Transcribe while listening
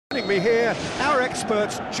joining me here, our expert,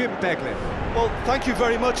 Jim Beglin. Well, thank you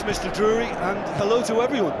very much, Mr. Drury, and hello to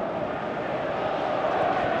everyone.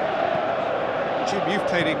 Jim, you've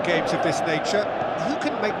played in games of this nature. Who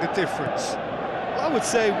can make the difference? I would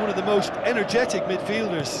say one of the most energetic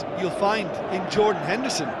midfielders you'll find in Jordan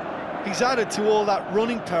Henderson. He's added to all that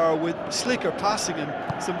running power with slicker passing and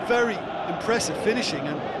some very impressive finishing,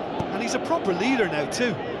 and he's a proper leader now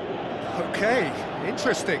too. Okay,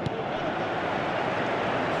 interesting.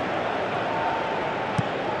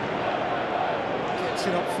 Gets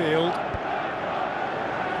it upfield.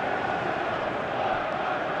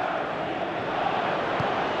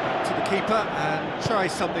 Back to the keeper and try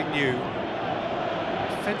something new.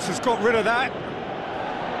 Defence has got rid of that.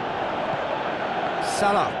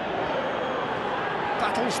 Salah.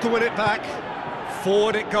 Battles to win it back.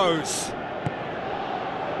 Forward it goes.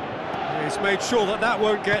 He's made sure that that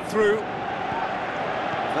won't get through.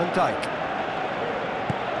 Van Dijk.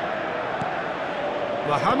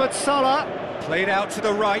 Mohamed Salah, played out to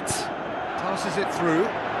the right, passes it through.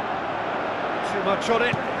 Too much on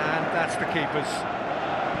it, and that's the keeper's.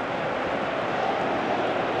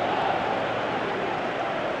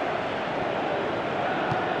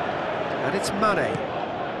 And it's Mane.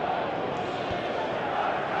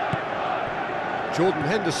 Jordan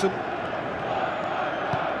Henderson.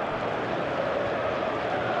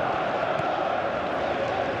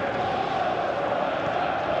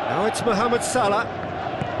 Now it's Mohamed Salah.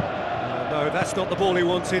 No, that's not the ball he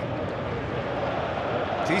wanted.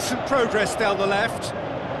 Decent progress down the left.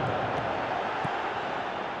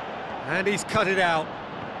 And he's cut it out.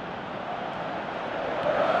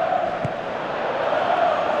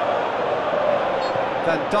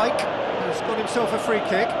 Van Dijk has got himself a free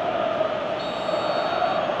kick.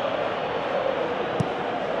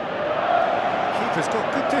 Keeper's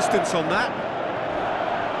got good distance on that.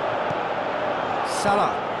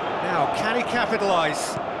 Salah. Now, can he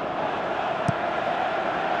capitalise?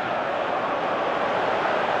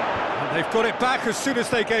 And they've got it back as soon as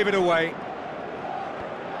they gave it away.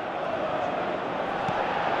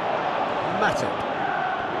 Matip.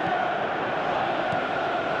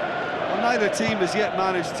 Well, neither team has yet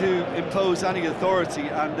managed to impose any authority,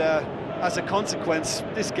 and as a consequence,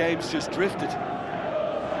 this game's just drifted. He's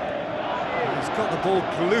got the ball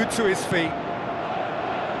glued to his feet.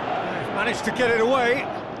 They've managed to get it away.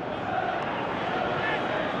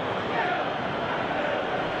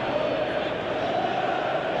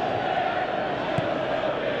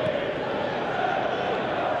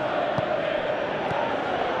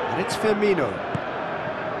 And it's Firmino.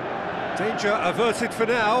 Danger averted for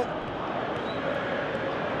now.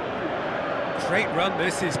 Great run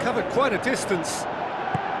this, he's covered quite a distance.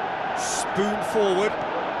 Spoon forward.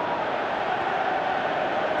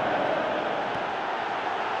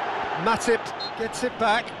 Matip gets it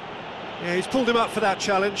back. Yeah, he's pulled him up for that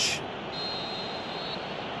challenge.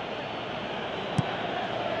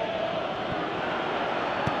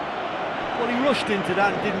 Well, he rushed into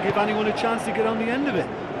that and didn't give anyone a chance to get on the end of it.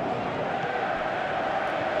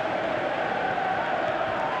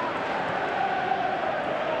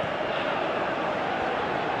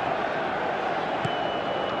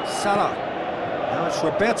 Salah. Now it's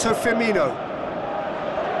Roberto Firmino.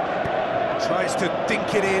 Tries to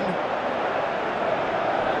dink it in.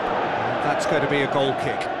 And that's going to be a goal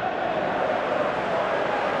kick.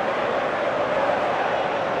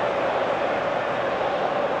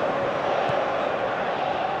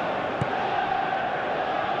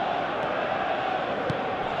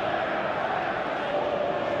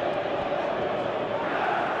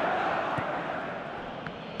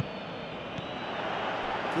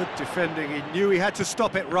 Good defending, he knew he had to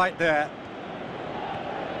stop it right there.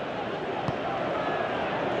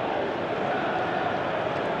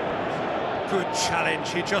 Good challenge,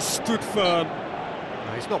 he just stood firm.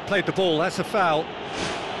 No, he's not played the ball, that's a foul.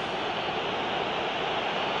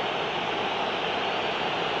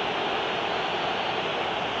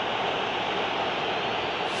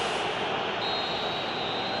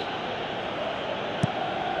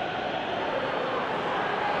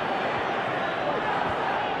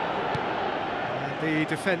 The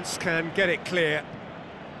defence can get it clear.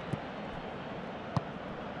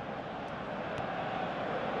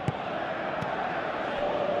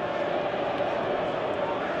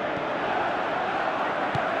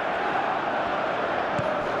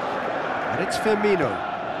 And it's Firmino.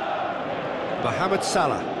 Mohamed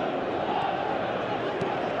Salah.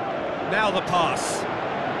 Now the pass.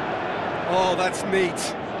 Oh, that's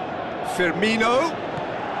neat. Firmino.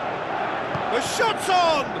 The shot's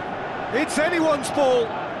on! It's anyone's ball.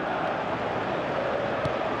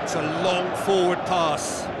 It's a long forward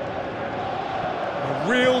pass.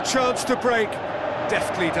 Real chance to break.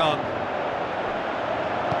 Deftly done.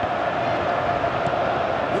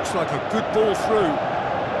 Looks like a good ball through.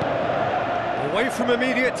 Away from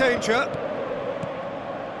immediate danger.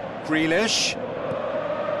 Grealish.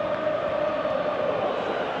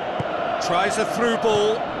 Tries a through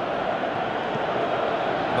ball.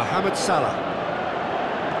 Mohamed Salah.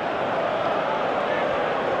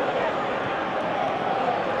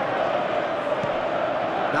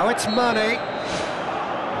 Now it's Mane.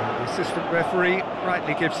 And the assistant referee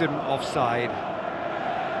rightly gives him offside.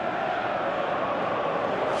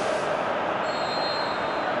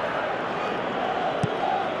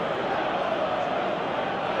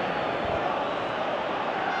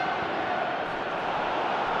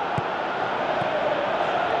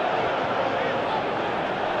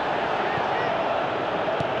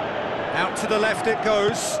 Out to the left it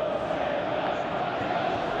goes.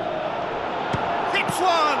 Hits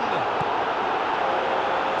one!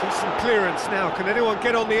 Decent clearance now. Can anyone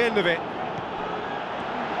get on the end of it?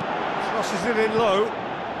 Crosses it in low.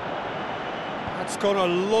 That's gone a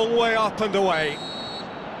long way up and away.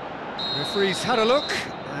 Referee's had a look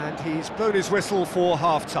and he's blown his whistle for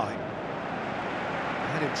half-time.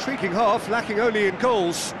 An intriguing half, lacking only in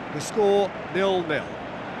goals. The score 0-0.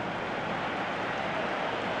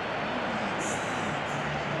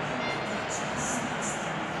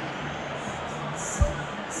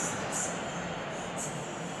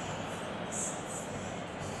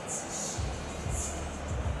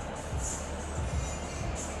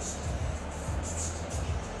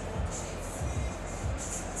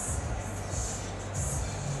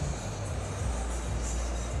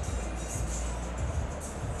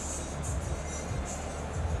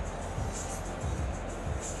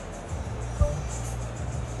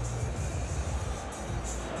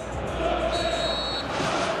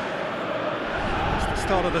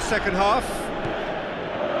 Start of the second half.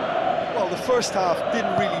 Well, the first half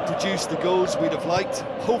didn't really produce the goals we'd have liked.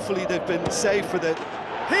 Hopefully they've been saved for the...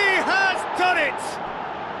 He has done it!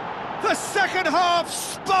 The second half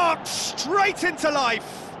sparked straight into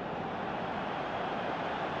life.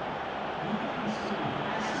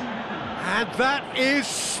 And that is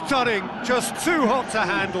stunning, just too hot to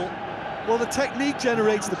handle. Well, the technique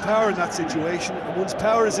generates the power in that situation, and once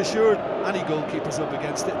power is assured, any goalkeeper's up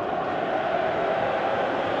against it.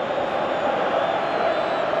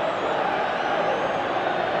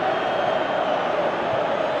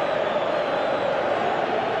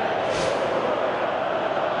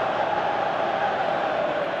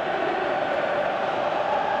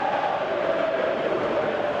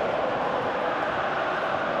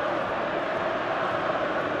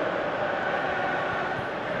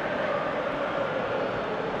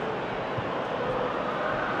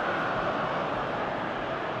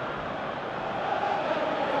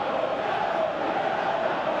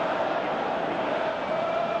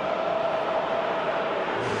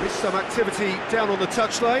 With some activity down on the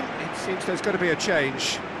touchline, it seems there's going to be a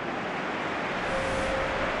change.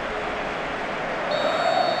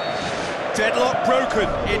 Deadlock broken,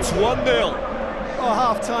 it's 1-0. Oh,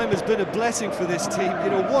 half-time has been a blessing for this team. You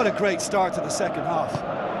know, what a great start to the second half.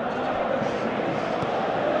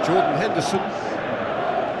 Jordan Henderson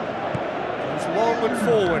goes long and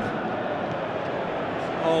forward.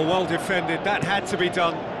 Oh, well defended, that had to be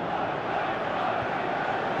done.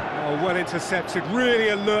 Oh, well intercepted, really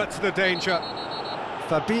alert to the danger.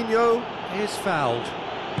 Fabinho is fouled.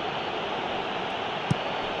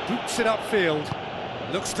 Boots it upfield.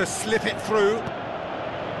 Looks to slip it through.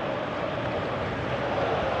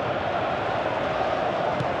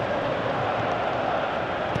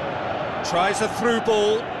 Tries a through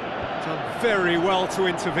ball. Done very well to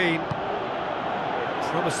intervene.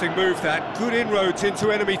 Promising move that. Good inroads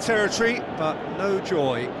into enemy territory, but no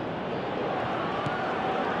joy.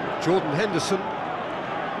 Jordan Henderson.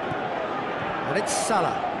 And it's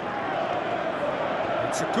Salah.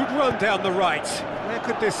 It's a good run down the right. Where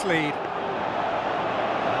could this lead?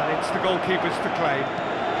 And it's the goalkeepers to claim.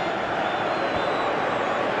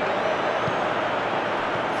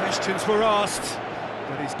 Questions were asked,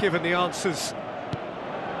 but he's given the answers.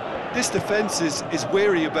 This defence is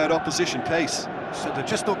wary about opposition pace. So they're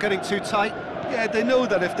just not getting too tight? Yeah, they know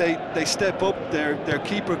that if they step up, their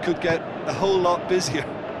keeper could get a whole lot busier.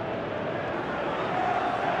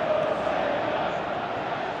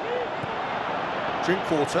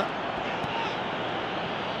 Drinkwater.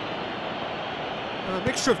 A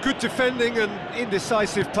mixture of good defending and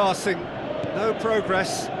indecisive passing. No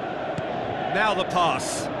progress. Now the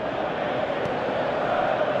pass.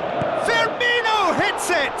 Firmino hits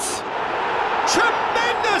it!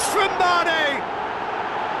 Tremendous from Mane!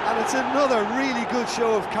 And it's another really good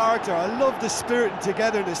show of character. I love the spirit and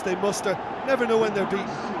togetherness they muster. Never know when they're beaten.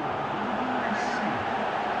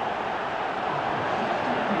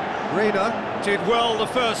 Reina did well the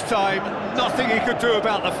first time, nothing he could do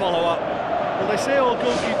about the follow-up. Well, they say all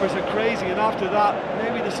goalkeepers are crazy, and after that,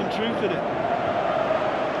 maybe there's some truth in it.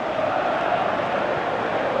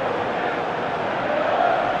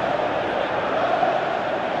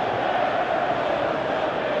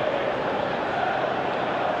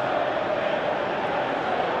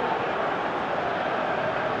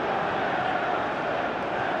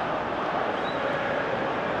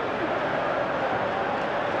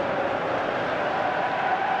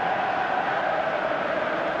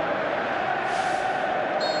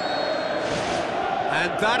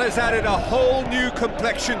 And that has added a whole new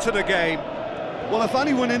complexion to the game. Well, if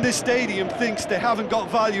anyone in this stadium thinks they haven't got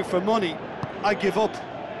value for money, I give up.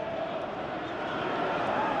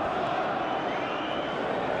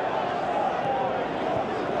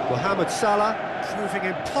 Mohamed Salah proving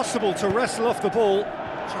impossible to wrestle off the ball.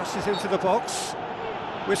 Crosses into the box.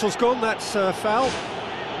 Whistle's gone, that's foul.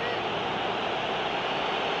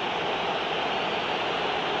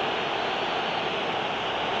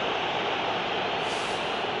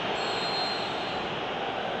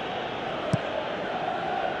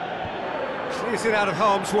 Clears it out of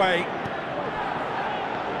harm's way.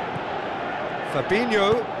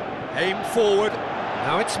 Fabinho, aimed forward.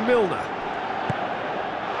 Now it's Milner.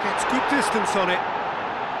 Gets good distance on it.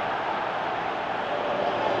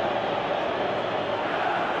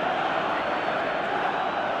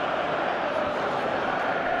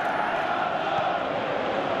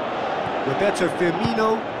 Roberto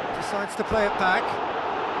Firmino decides to play it back.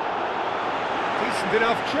 Decent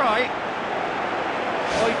enough try.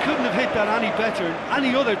 Oh, he couldn't have hit that any better.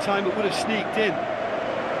 Any other time it would have sneaked in.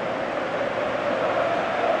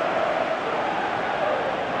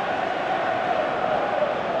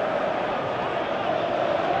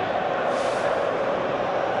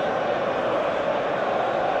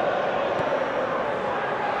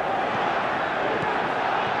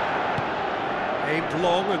 Aimed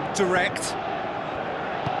long and direct.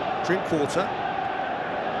 Drinkwater.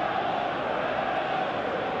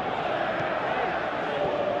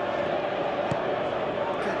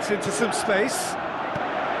 Gets into some space.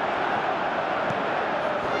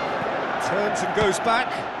 Turns and goes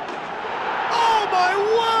back. Oh my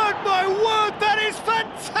word, that is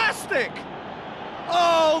fantastic!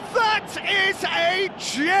 Oh, that is a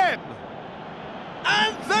gem!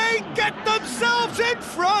 And they get themselves in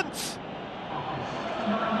front!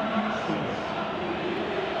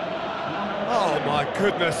 Oh my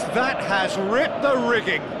goodness, that has ripped the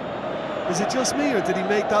rigging. Is it just me, or did he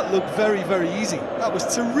make that look very, very easy? That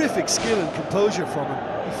was terrific skill and composure from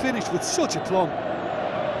him. He finished with such aplomb.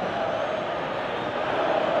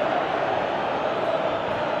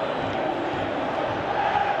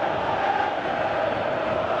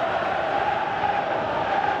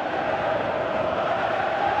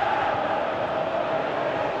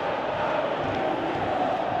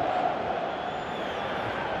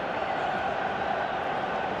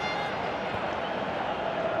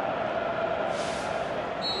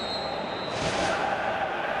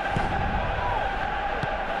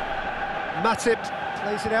 Matip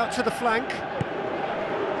plays it out to the flank.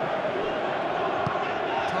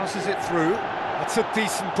 Passes it through. That's a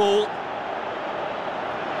decent ball.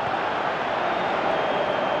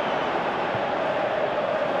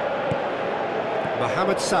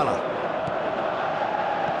 Mohamed Salah.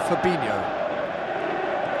 Fabinho.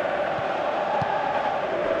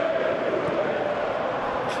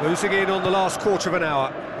 Closing in on the last quarter of an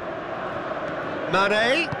hour.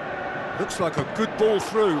 Mane. Looks like a good ball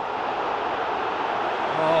through.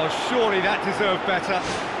 Oh, surely that deserved better.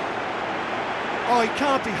 Oh, he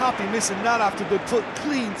can't be happy missing that after being put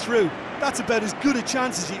clean through. That's about as good a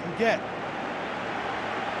chance as you can get.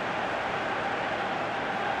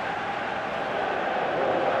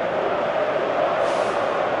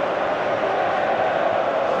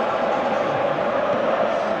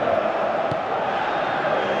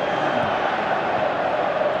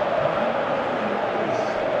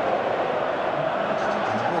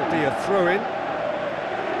 Will be a throw-in.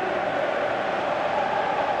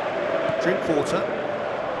 Drinkwater.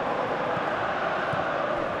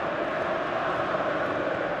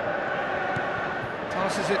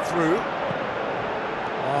 Passes it through.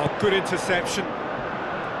 Oh, good interception.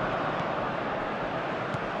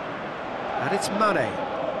 And it's Mane.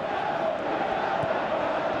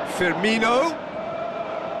 Firmino.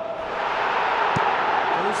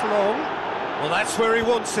 Goes long. Well, that's where he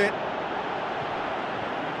wants it.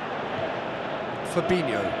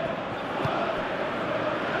 Fabinho.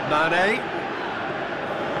 Mane.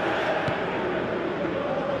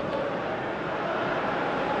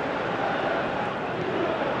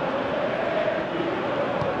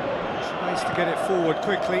 Tries to get it forward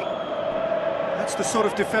quickly. That's the sort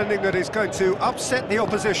of defending that is going to upset the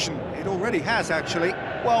opposition. It already has, actually.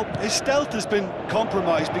 Well, his stealth has been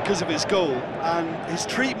compromised because of his goal, and his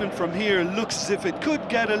treatment from here looks as if it could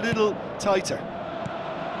get a little tighter.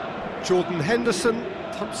 Jordan Henderson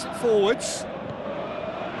pumps it forwards.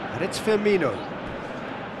 And it's Firmino.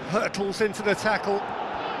 Hurtles into the tackle.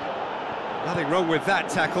 Nothing wrong with that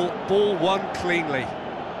tackle. Ball won cleanly.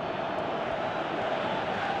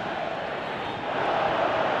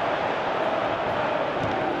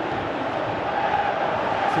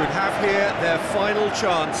 Could have here their final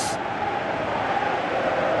chance.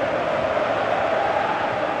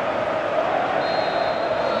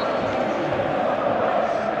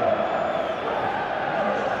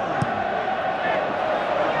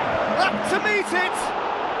 Up to meet it!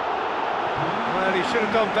 Well, he should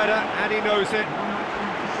have done better, and he knows it.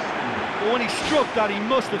 But when he struck that, he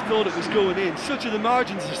must have thought it was going in. Such are the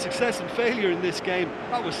margins of success and failure in this game.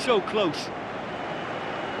 That was so close.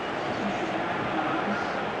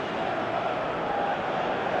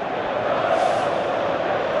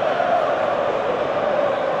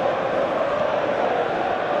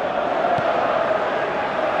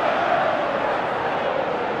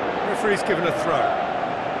 Referee's given a throw.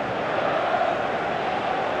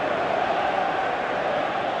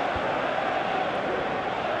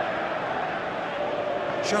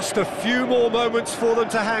 Just a few more moments for them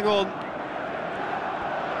to hang on.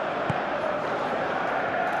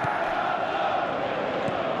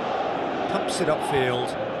 Pumps it upfield.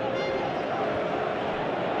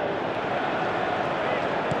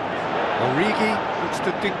 Origi looks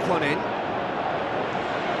to dink one in.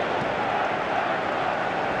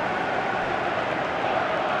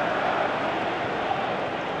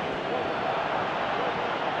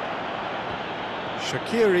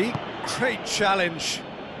 Shaqiri, great challenge.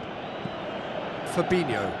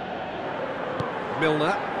 Fabinho.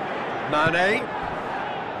 Milner. Mane.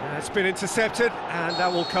 It's been intercepted, and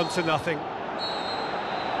that will come to nothing.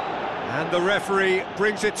 And the referee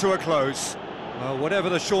brings it to a close. Well, whatever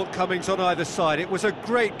the shortcomings on either side, it was a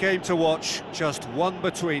great game to watch, just one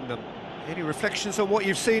between them. Any reflections on what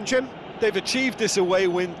you've seen, Jim? They've achieved this away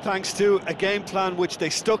win thanks to a game plan which they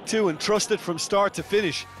stuck to and trusted from start to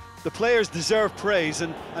finish. The players deserve praise,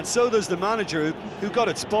 and so does the manager, who got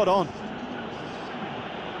it spot on.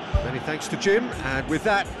 Many thanks to Jim, and with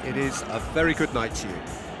that, it is a very good night to you.